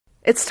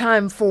It's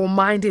time for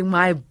Minding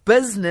My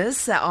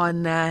Business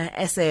on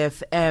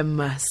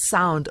SAFM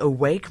Sound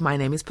Awake. My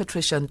name is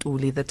Patricia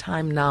Ntuli. The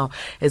time now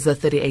is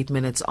 38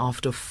 minutes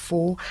after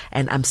 4,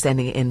 and I'm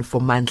standing in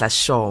for Mandla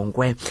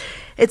Shongwe.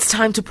 It's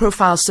time to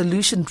profile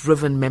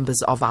solution-driven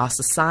members of our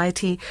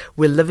society.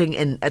 We're living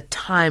in a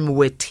time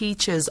where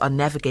teachers are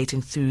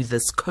navigating through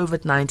this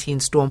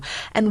COVID-19 storm,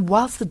 and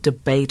whilst the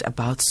debate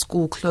about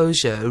school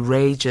closure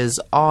rages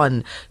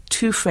on,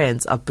 two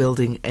friends are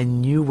building a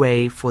new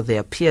way for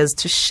their peers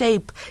to shape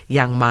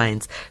young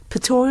minds.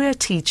 Pretoria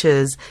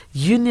teachers,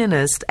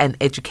 unionist and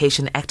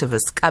education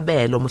activist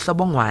Kabelo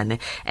Mahlobogwane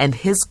and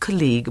his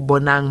colleague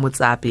Bonang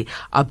Motsapi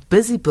are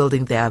busy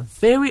building their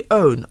very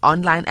own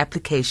online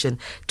application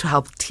to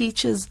help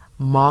teachers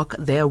mark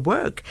their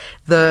work.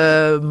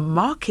 The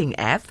marking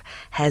app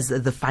has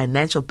the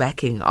financial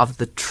backing of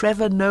the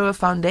Trevor Noah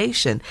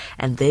Foundation,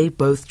 and they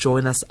both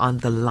join us on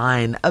the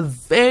line. A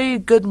very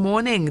good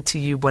morning to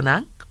you,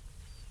 Bonang.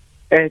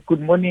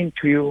 Good morning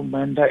to you,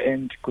 Manda,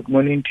 and good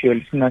morning to your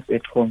listeners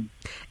at home.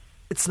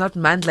 It's not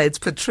Mandla, it's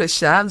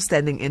Patricia. I'm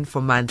standing in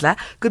for Mandla.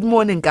 Good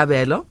morning,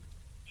 Kabelo.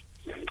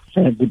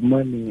 Good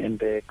morning, and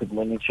good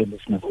morning to your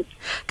listeners.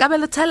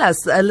 Kabelo, tell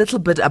us a little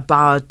bit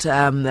about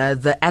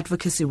the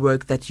advocacy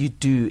work that you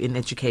do in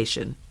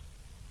education.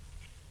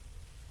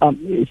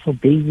 So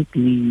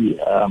basically,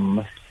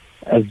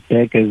 as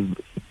back as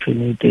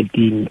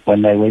 2013,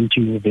 when I went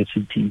to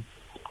university,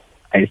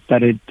 I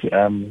started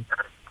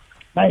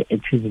my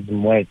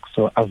activism work.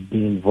 So I've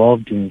been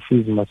involved in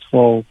Fees Must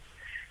Fall.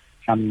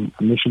 I'm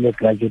actually a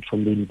graduate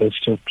from the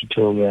University of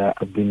Pretoria.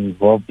 I've been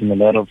involved in a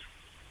lot of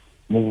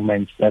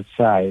movements that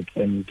side.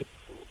 And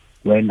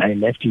when I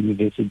left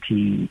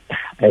university,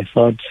 I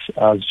thought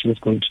I was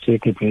just going to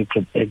take a break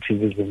from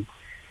activism.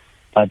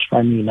 But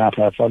funny enough,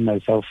 I found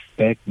myself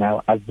back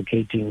now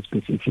advocating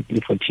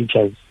specifically for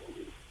teachers.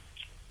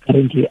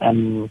 Currently,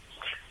 I'm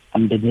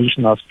the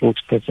national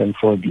spokesperson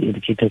for the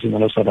educators in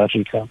all of South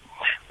Africa,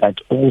 but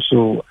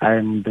also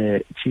I'm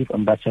the chief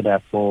ambassador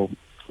for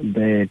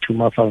the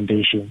Trevor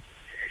Foundation,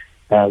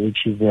 which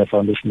is a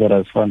foundation that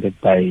was founded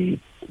by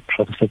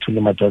Professor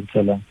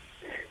Mahlobogwane.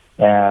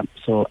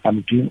 So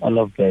I'm doing all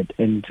of that,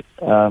 and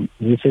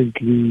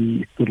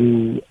recently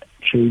through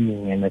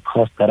training and a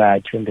course that I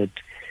attended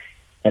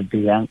at the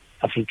Young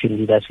African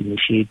Leaders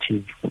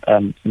Initiative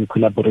in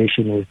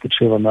collaboration with the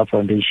Trevor Noah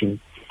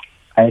Foundation,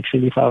 I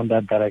actually found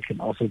out that I can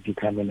also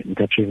become an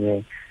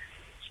entrepreneur.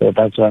 So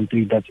that's one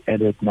thing that's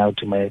added now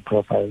to my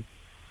profile.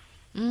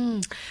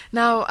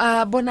 Now,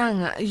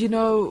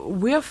 Bonang,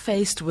 we're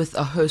faced with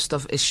a host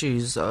of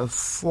issues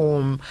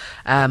from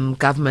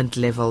government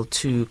level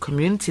to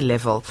community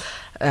level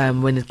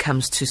when it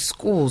comes to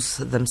schools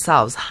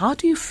themselves. How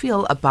do you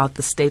feel about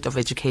the state of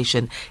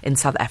education in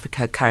South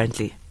Africa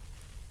currently?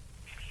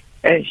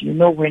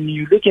 When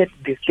you look at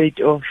the state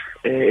of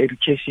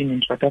education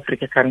in South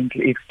Africa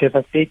currently, it's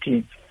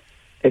devastating,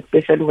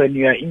 especially when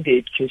you are in the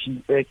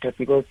education sector,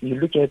 because you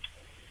look at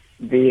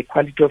the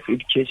quality of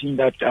education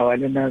that our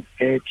learners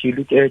get, you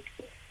look at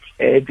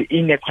the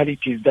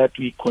inequalities that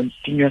we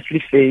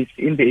continuously face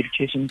in the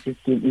education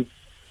system is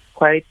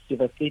quite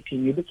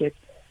devastating. You look at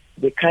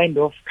the kind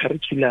of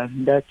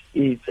curriculum that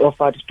is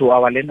offered to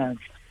our learners,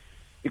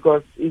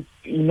 because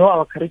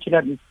our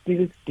curriculum is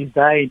still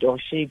designed or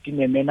shaped in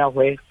a manner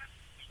where,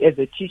 as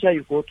a teacher,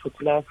 you go to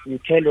class, you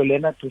tell your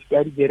learner to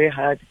study very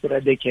hard so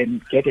that they can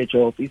get a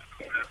job. It's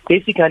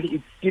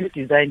still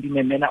designed in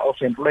a manner of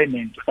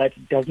employment, but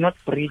it does not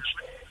bridge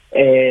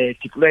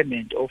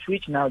deployment, of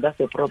which now that's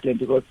a problem,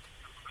 because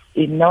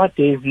in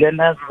nowadays,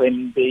 learners,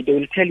 when they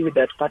will tell you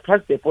that, but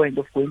what's the point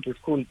of going to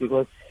school,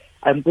 because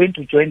I'm going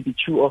to join the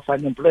queue of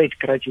unemployed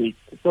graduates.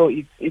 So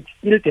it's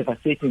still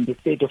devastating, the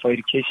state of our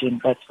education,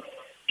 but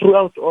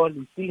throughout all,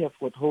 we still have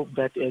got hope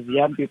that as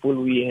young people,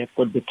 we have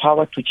got the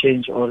power to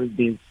change all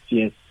these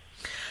fears.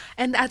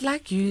 And I'd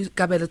like you,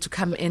 Kabelo, to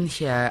come in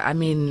here. I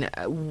mean,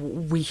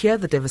 we hear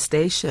the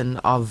devastation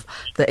of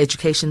the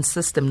education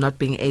system not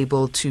being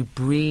able to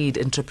breed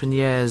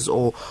entrepreneurs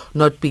or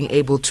not being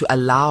able to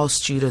allow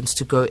students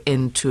to go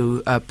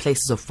into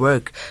places of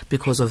work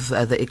because of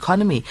the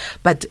economy.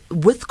 But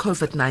with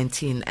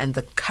COVID-19 and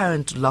the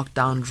current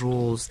lockdown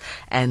rules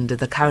and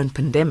the current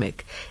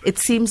pandemic, it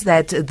seems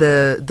that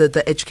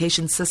the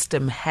education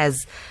system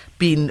has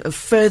been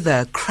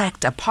further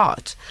cracked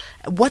apart.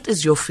 What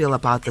is your feel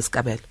about this,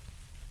 Kabelo?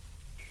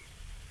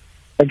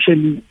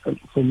 Actually,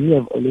 for me,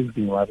 I've always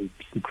been worried,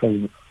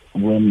 because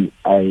when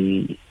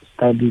I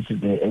studied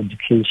the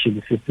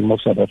education system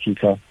of South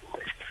Africa,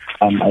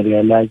 I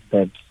realized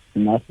that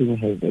nothing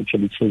has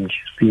actually changed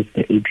since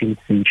the 18th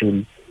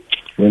century,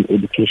 when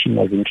education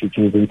was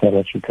introduced in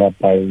South Africa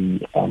by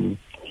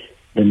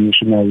the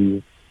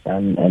missionaries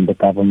and the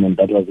government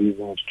that was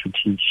using to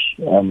teach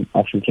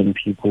African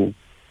people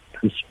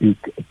to speak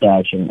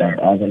Dutch and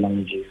other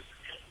languages.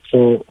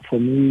 So for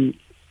me,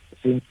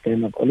 since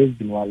then, I've always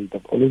been worried.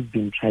 I've always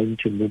been trying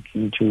to look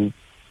into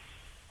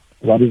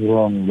what is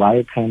wrong.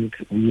 Why can't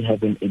we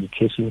have an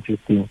education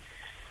system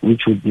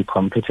which would be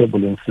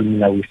compatible and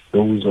similar with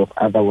those of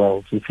other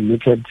worlds? If you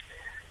look at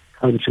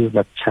countries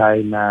like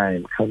China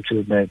and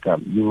countries like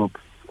Europe,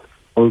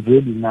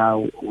 already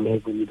now we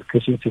have an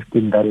education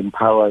system that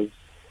empowers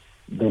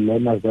the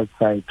learners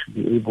outside to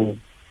be able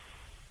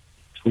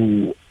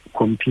to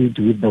compete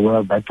with the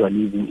world that we're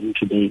living in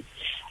today.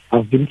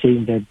 I've been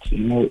saying that,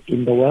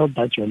 in the world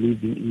that you're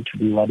living in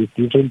today, what is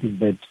different is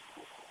that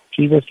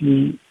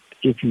previously,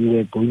 if you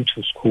were going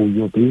to school,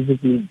 you're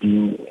basically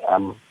being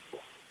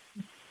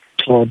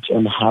taught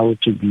on how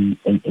to be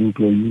an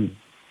employee.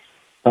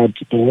 But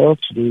the world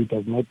today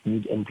does not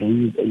need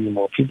employees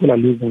anymore. People are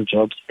losing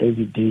jobs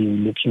every day,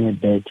 looking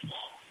at that.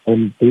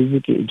 And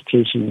basic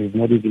education is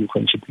not even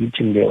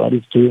contributing there. What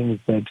it's doing is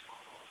that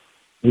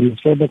it is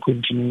further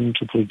continuing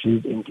to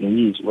produce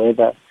employees,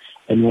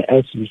 and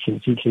whereas we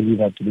can see clearly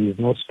that there is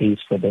no space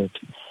for that.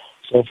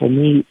 So for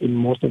me, in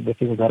most of the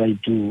things that I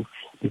do,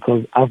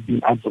 because I've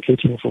been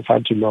advocating for far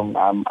too long,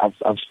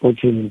 I've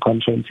spoken in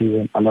conferences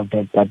and all of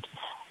that, but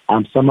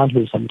I'm someone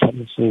who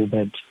sometimes say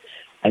that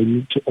I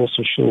need to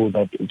also show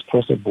that it's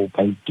possible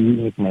by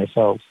doing it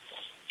myself,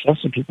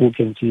 just so people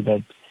can see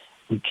that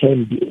we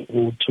can be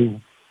able to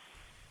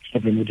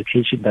have an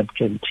education that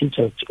can teach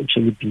us to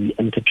actually be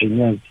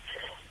entrepreneurs,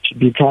 to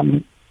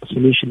become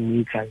solution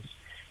makers,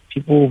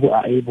 people who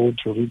are able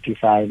to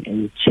redefine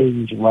and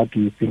change what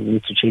we think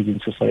needs to change in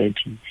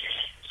society.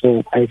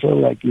 So I feel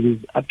like it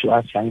is up to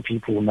us young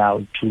people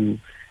now to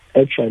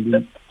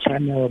actually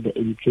channel the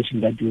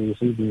education that we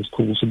receive in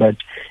school so that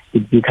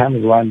it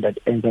becomes one that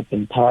ends up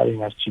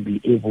empowering us to be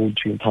able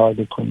to empower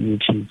the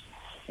communities,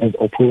 as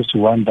opposed to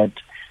one that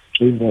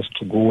trains us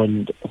to go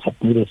and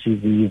submit a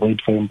CV,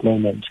 wait for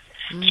employment.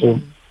 So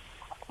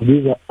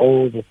these are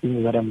all the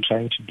things that I'm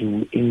trying to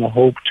do in the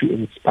hope to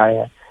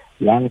inspire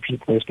young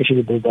people,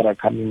 especially those that are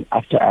coming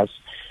after us,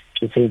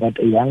 to say that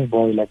a young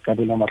boy like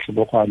Kabelo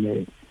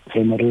Mahlobogwane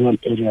from a rural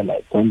area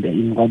like Gonde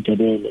in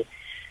Gondebele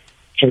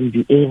can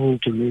be able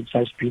to make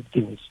such big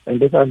things.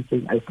 And that's what I'm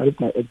saying. I started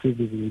my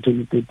activism in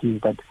 2013,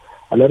 but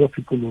a lot of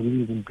people will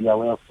really even be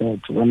aware of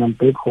that. When I'm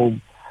back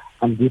home,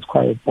 I'm this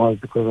quiet boy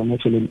because I'm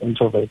actually an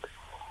introvert.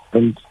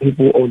 And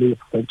people always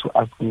like to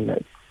ask me,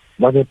 like,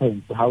 what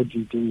happens? How do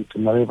you do it?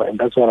 And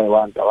that's what I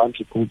want. I want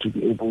people to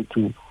be able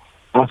to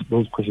ask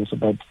those questions so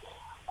that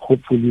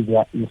hopefully they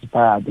are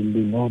inspired and they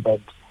know that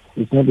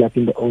it's not like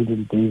in the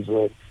olden days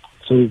where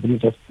so even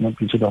just not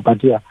be children.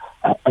 But yeah,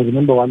 I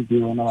remember one day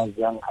when I was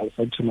young, I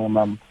said to my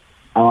mom,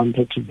 I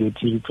wanted to be a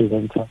TV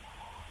presenter.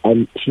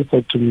 And she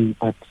said to me,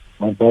 but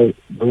my boy,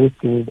 those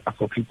things are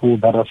for people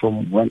that are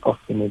from well-off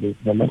families.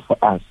 They're not for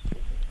us.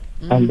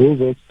 And those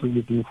words stay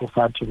with me for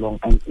far too long.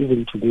 And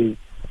even today,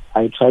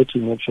 I try to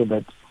make sure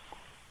that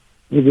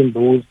even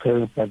those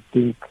parents that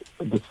think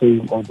the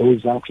same, or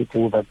those young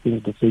people that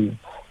think the same,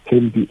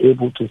 can be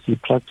able to see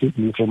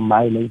practically from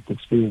my life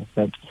experience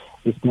that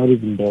it's not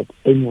even that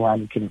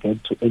anyone can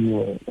get to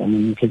anywhere. I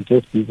mean, you can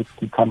just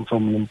basically come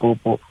from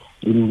Limpopo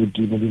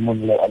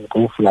and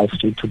go fly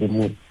straight to the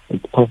moon.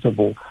 It's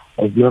possible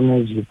as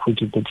long as you put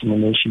your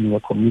determination,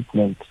 your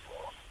commitment,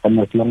 and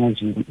as long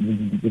as you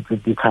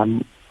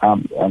become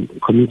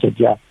committed,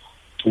 to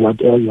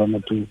whatever you want to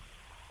do.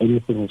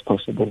 Anything is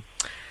possible.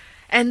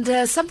 And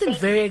something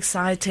very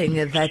exciting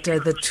that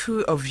the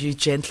two of you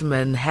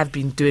gentlemen have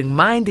been doing,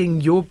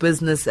 minding your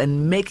business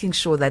and making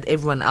sure that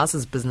everyone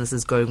else's business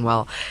is going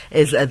well,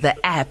 is the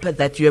app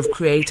that you have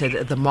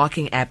created, the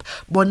marking app.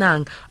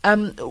 Bonang,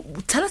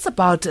 tell us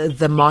about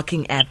the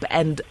marking app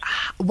and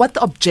what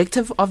the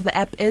objective of the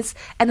app is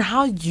and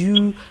how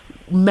you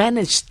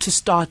managed to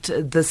start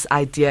this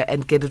idea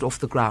and get it off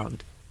the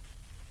ground.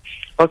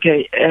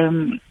 Okay,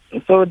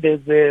 so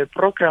there's a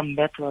program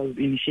that was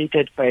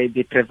initiated by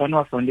the Trevor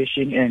Noah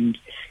Foundation and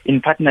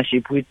in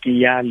partnership with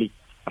the YALI,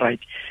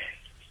 right?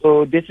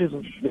 So this is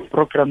the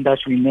program that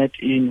we met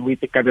in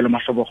with Kabelo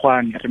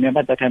Mahlobogwane.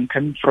 Remember that I'm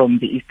coming from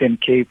the Eastern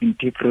Cape in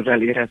deep rural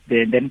areas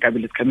there. Then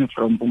Kabelo is coming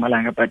from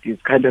Mpumalanga, but is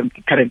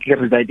currently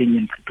residing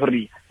in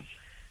Pretoria.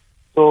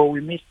 So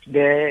we met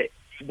there.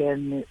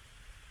 Then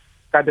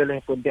Kabelo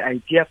has got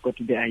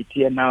the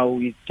idea. Now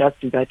we just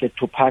decided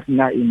to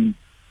partner in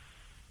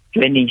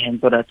joining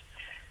hands so that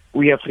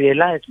we have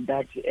realized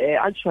that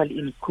actually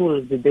in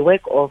schools, the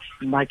work of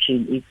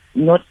marking is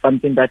not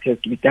something that has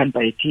to be done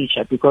by a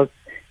teacher, because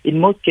in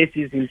most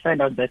cases you'll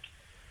find out that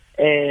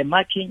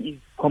marking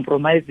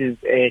compromises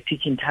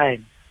teaching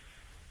time.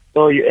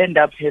 So you end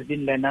up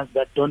having learners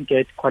that don't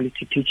get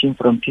quality teaching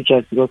from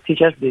teachers, because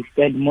teachers, they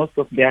spend most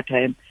of their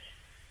time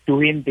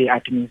doing the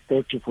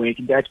administrative work.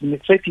 The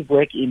administrative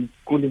work in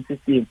schooling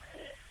system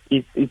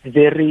is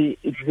very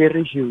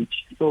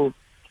huge. So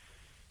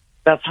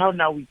that's how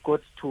now we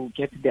got to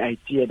get the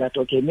idea that,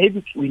 okay,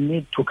 maybe we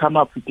need to come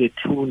up with a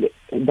tool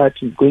that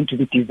is going to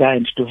be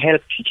designed to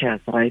help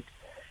teachers, right?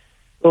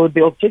 So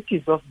the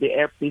objective of the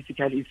app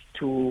basically is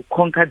to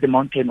conquer the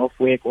mountain of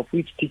work of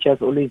which teachers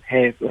always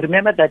have.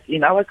 Remember that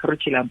in our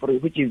curriculum,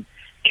 which is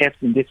CAPS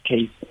in this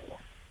case,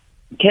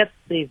 CAPS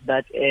says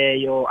that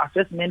your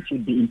assessment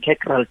should be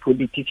integral to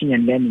the teaching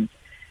and learning,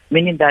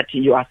 meaning that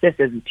you assess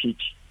as you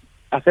teach.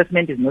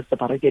 Assessment is not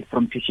separated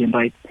from teaching,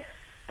 right?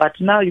 But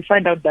now you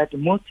find out that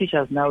most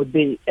teachers now,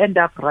 they end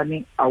up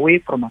running away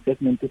from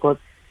assessment because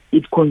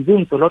it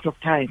consumes a lot of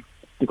time,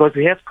 because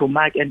we have to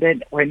mark, and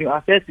then when you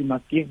assess, you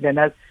must give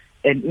learners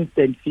an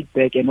instant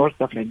feedback and all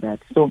stuff like that.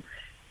 So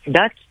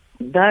that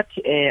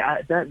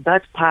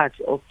part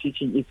of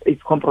teaching is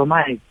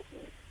compromised.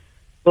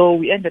 So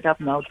we ended up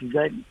now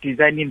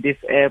designing this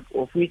app,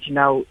 of which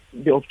now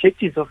the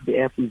objectives of the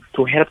app is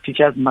to help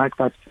teachers mark,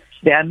 but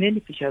there are many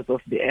features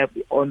of the app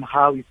on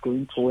how it's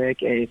going to work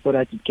so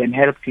that it can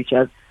help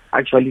teachers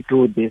actually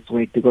do this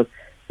work, because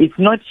it's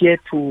not here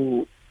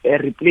to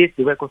replace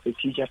the work of a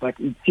teacher, but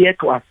it's here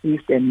to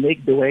assist and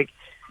make the work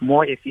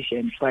more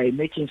efficient by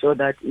making sure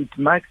that it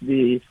marks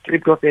the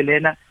script of a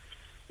learner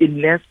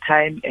in less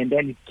time, and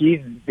then it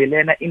gives the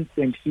learner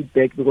instant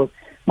feedback, because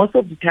most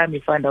of the time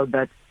you find out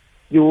that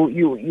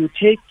you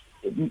take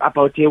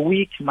about a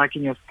week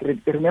marking your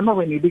script. Remember,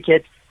 when you look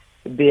at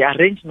the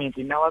arrangement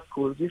in our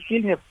schools, we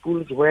still have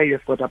schools where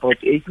you've got about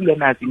 80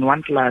 learners in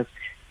one class,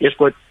 you've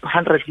got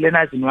 100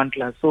 learners in one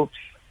class. So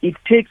it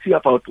takes you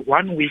about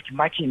 1 week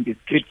marking the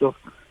scripts of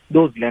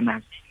those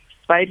learners.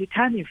 By the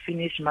time you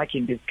finish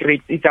marking the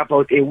scripts, it's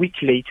about a week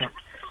later.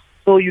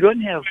 So you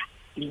don't have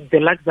the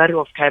luxury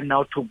of time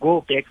now to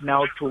go back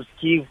now to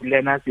give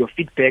learners your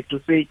feedback,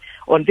 to say,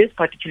 on this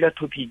particular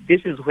topic,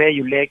 this is where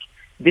you lack,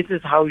 this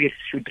is how you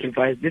should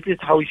revise, this is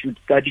how you should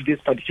study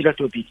this particular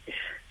topic.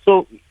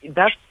 So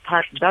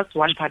that's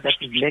one part that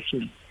is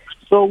lacking.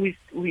 So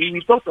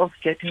we thought of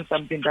getting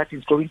something that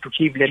is going to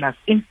give learners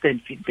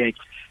instant feedback.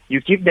 You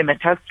give them a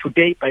task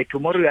today, by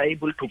tomorrow you are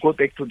able to go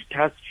back to the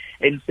task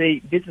and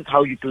say, this is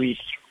how you do it.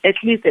 At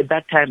least at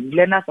that time,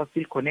 learners are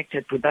still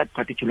connected to that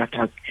particular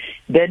task.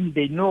 Then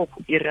they know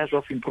areas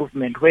of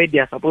improvement, where they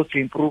are supposed to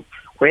improve,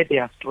 where they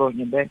are strong.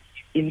 And then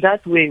in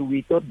that way,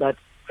 we thought that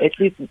at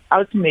least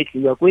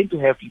ultimately we are going to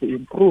have the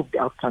improved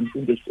outcomes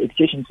in the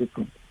education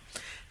system.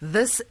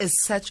 This is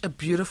such a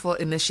beautiful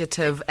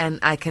initiative, and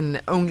I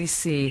can only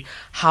see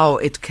how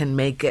it can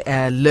make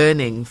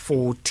learning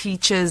for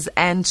teachers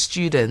and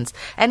students,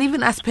 and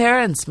even as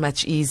parents,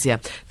 much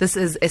easier. This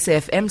is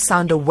SAFM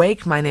Sound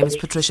Awake. My name is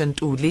Patricia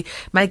Ntuli.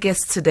 My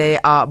guests today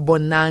are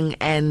Bonang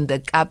and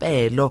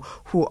Kabelo,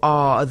 who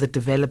are the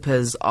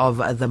developers of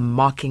the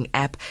marking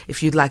app.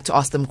 If you'd like to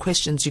ask them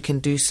questions, you can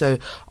do so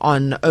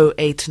on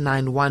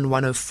 0891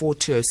 104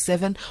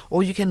 207,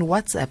 or you can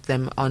WhatsApp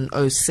them on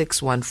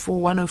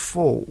 0614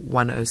 104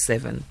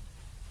 107.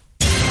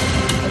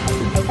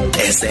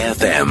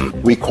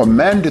 SAFM. We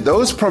commend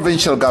those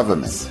provincial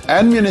governments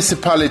and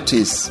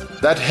municipalities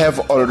that have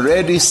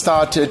already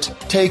started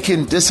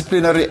taking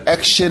disciplinary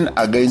action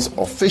against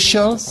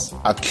officials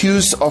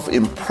accused of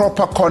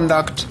improper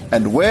conduct,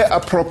 and where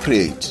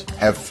appropriate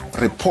have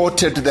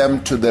reported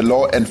them to the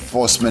law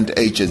enforcement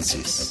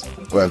agencies.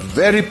 We're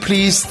very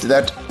pleased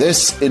that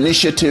this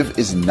initiative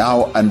is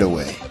now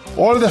underway.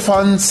 All the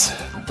funds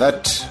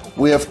that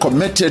we have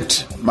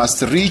committed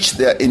must reach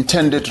their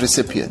intended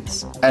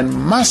recipients and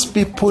must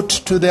be put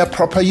to their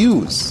proper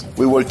use.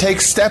 We will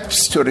take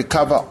steps to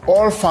recover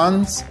all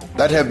funds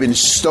that have been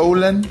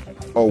stolen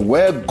or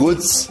where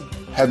goods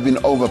have been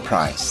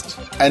overpriced.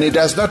 And it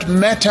does not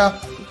matter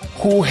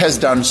who has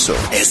done so.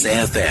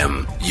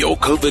 SAFM, your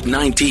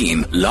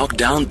COVID-19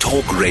 lockdown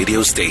talk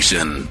radio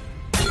station.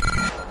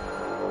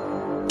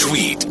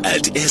 Tweet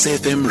at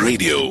SAFM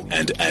Radio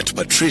and at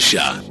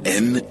Patricia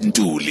N.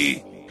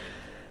 Ntuli.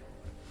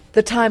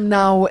 The time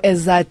now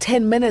is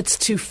 10 minutes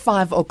to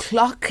 5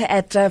 o'clock.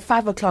 At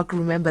 5 o'clock,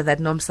 remember that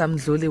Nomsa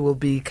Mdluli will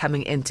be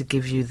coming in to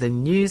give you the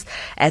news.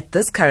 At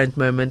this current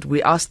moment,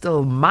 we are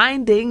still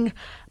minding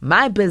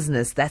my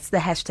business. That's the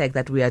hashtag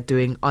that we are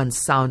doing on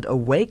Sound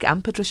Awake.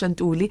 I'm Patricia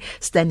Ntuli,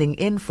 standing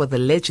in for the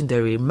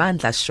legendary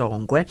Mandla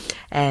Shongwe.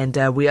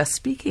 And we are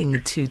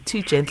speaking to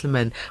two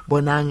gentlemen,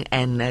 Bonang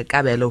and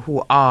Kabelo,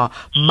 who are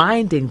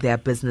minding their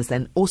business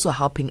and also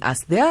helping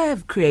us. They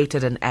have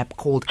created an app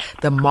called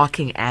the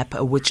Marking App,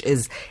 which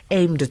is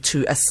aimed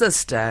to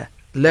assist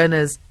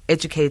learners,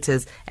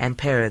 educators and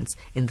parents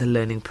in the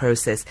learning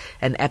process.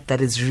 An app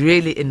that is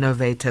really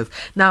innovative.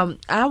 Now,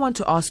 I want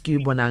to ask you,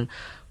 Bonang,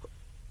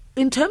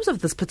 in terms of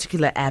this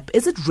particular app,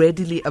 is it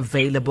readily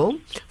available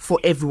for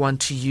everyone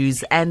to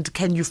use, and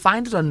can you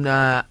find it on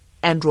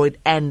Android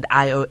and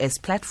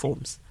iOS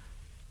platforms?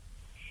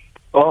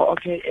 Oh,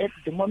 okay. At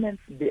the moment,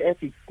 the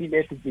app is still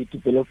at the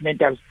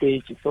developmental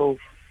stage, so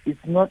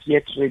it's not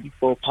yet ready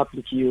for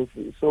public use.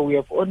 So we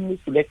have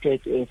only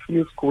selected a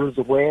few schools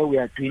where we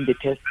are doing the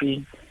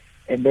testing,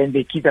 and then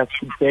they give us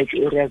feedback,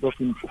 areas of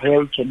where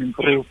we can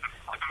improve.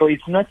 So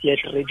it's not yet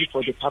ready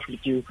for the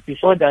public use.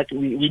 Before that,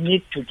 we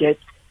need to get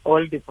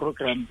all the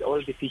programs,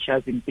 all the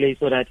features in place,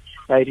 so that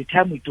by the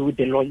time we do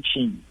the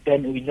launching,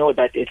 then we know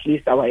that at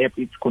least our app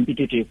is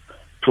competitive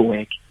to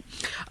work.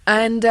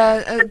 And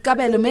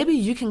Kabelo, maybe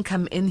you can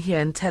come in here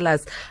and tell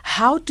us,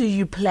 how do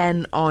you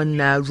plan on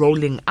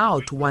rolling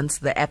out once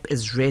the app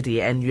is ready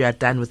and you are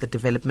done with the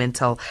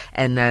developmental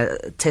and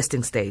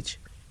testing stage?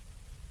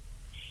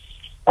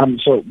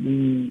 So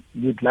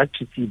we'd like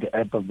to see the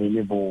app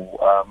available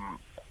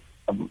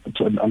on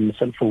the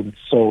cell phone.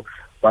 So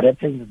What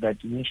happens is that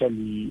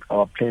initially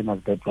our plan was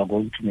that we're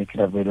going to make it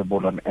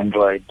available on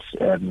Android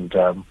and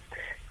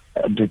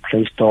the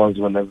Play Store as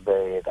well as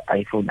the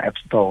iPhone App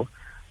Store.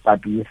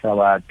 But with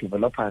our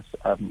developers,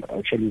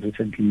 actually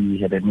recently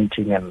had a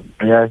meeting, and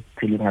they are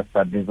telling us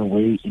that there's a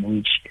way in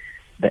which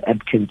the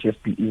app can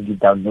just be easily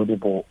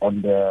downloadable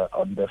on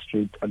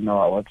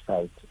our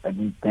website, and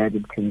instead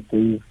it can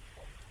save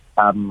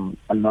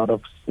a lot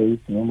of space,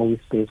 memory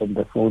space on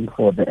the phone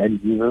for the end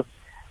user.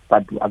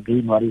 But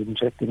again, what is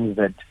interesting is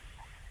that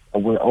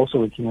we're also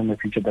working on a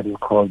feature that is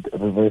called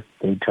reverse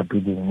data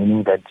bidding,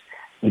 meaning that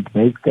it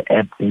makes the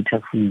app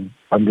data free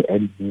on the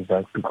end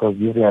user, because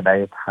we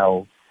realize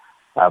how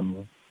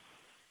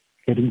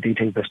getting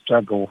data is a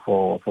struggle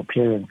for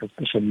parents,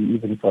 especially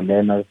even for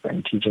learners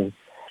and teachers.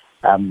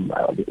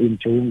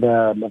 During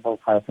the level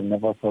 5 and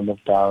level 4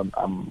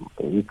 lockdown,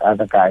 with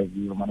other guys,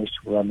 we managed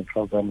to run a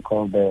program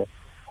called the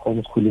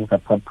Homeschooling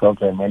Support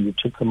Program, and we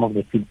took some of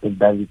the feedback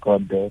that we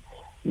got there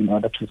in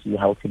order to see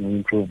how can we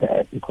improve the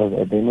app, because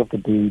at the end of the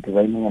day,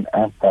 designing an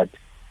app that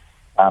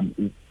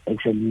is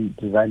actually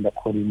designed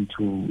according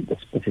to the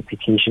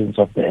specifications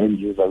of the end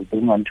user. We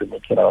didn't want to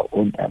make it our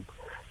own app.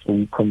 So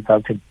we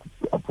consulted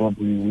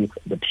probably with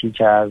the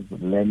teachers, the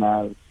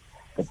learners,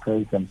 the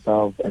parents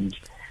themselves, and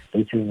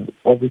this is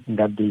everything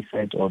that they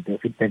said or the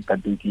feedback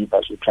that they gave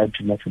us. We tried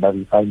to make sure that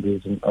we find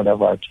ways in order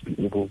for us to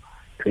be able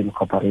to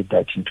incorporate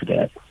that into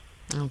the app.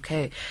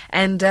 Okay.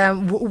 And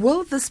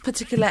will this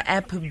particular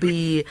app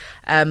be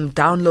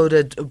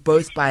downloaded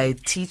both by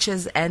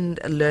teachers and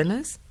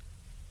learners?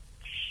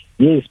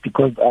 Yes,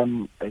 because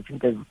I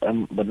think as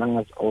Bonang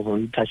has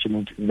already touched on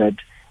it, that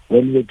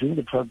when we're doing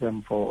the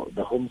program for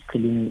the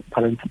homeschooling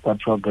parent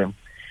support program,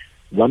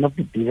 one of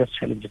the biggest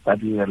challenges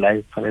that we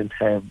realize parents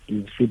have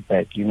is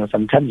feedback.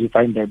 Sometimes you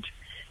find that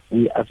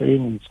we are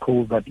saying in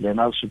schools that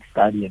learners should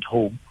study at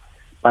home,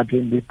 but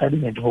when they're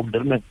studying at home, they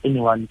don't have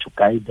anyone to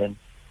guide them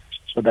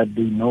so that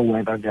they know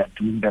whether they're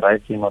doing the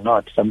right thing or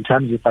not.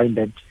 Sometimes you find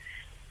that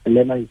a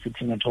learner is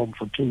sitting at home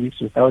for 2 weeks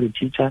without a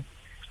teacher,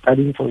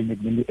 studying for an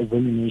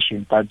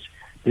examination, but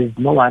there's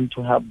no one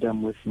to help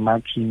them with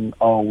marking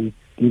or with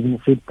giving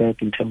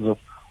feedback in terms of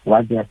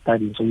what they are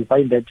studying. So you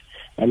find that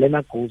a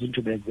learner goes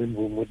into the exam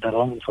room with the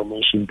wrong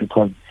information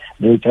because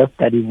they were just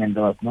studying and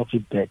there was no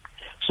feedback.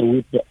 So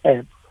with the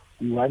app,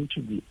 we want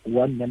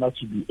learners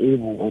to be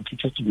able, or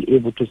teachers to be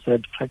able to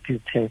set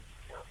practice tests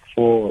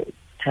for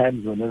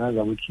times when learners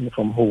are working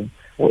from home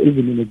or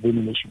even in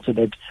examination, so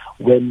that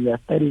when you are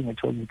studying at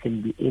home, you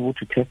can be able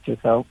to test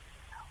yourself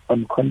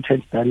on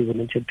content that is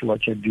related to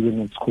what you're doing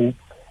in school,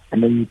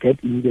 and then you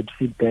get immediate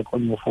feedback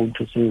on your phone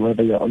to say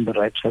whether you're on the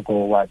right track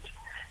or what.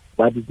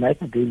 What is nice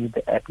again with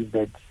the app is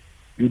that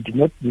you do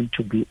not need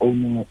to be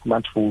owning a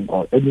smartphone,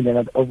 or every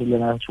learner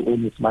to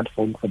own a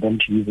smartphone for them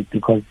to use it,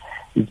 because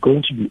it's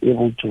going to be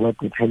able to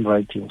work with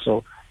handwriting.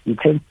 So you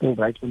can still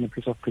write on a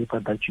piece of paper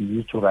that you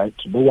used to write.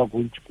 We are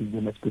going to give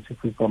them a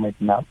specific format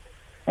now.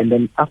 And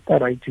then after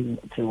writing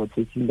or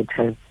taking the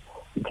test,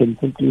 you can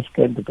simply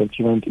scan the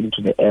document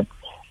into the app,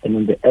 and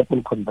then the app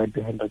will convert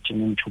the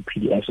handwriting into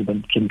PDF so that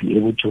you can be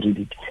able to read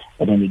it,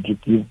 and then it will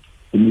give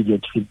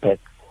immediate feedback.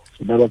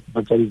 So that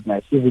is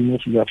nice. Even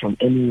if you are from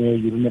anywhere,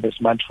 you don't have a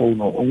smartphone,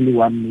 or only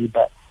one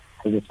neighbor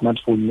has a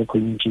smartphone in the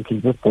community, you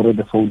can just borrow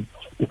the phone,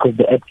 because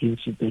the app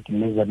gives feedback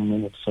in less than a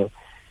minute. So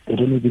they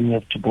don't even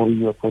have to borrow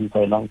your phone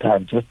for a long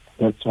time. Just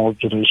that small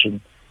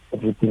duration,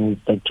 everything is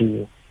back to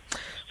you.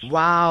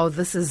 Wow,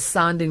 this is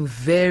sounding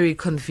very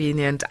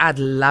convenient. I'd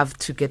love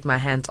to get my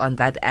hands on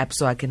that app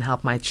so I can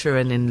help my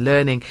children in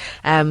learning.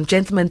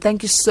 Gentlemen,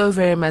 thank you so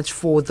very much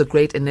for the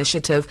great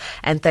initiative,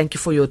 and thank you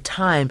for your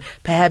time.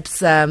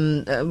 Perhaps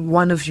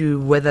one of you,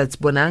 whether it's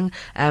Bonang,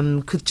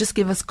 could just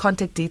give us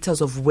contact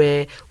details of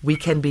where we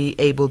can be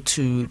able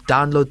to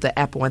download the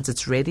app once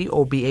it's ready,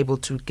 or be able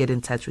to get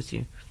in touch with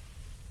you.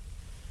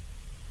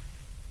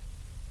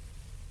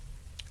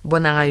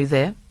 Bonang, are you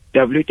there?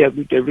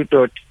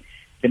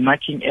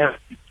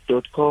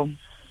 www.thematchingapp.com.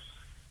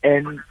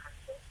 And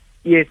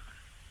yes,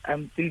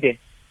 I'm still there.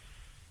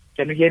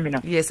 Can you hear me now?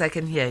 Yes, I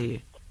can hear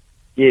you.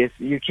 Yes,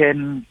 you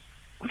can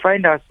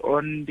find us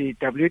on the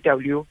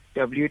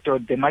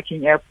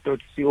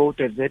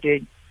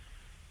www.thematchingapp.co.za.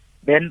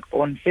 Then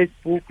on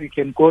Facebook, you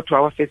can go to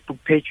our Facebook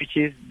page, which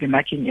is The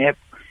Matching App,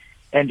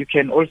 and you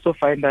can also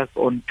find us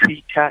on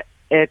Twitter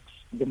at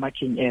The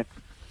Matching App.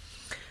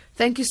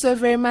 Thank you so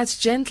very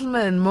much,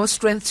 gentlemen. More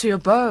strength to your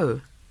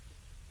bow.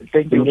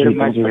 Thank you very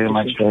much. Thank you very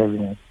much for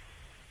having us.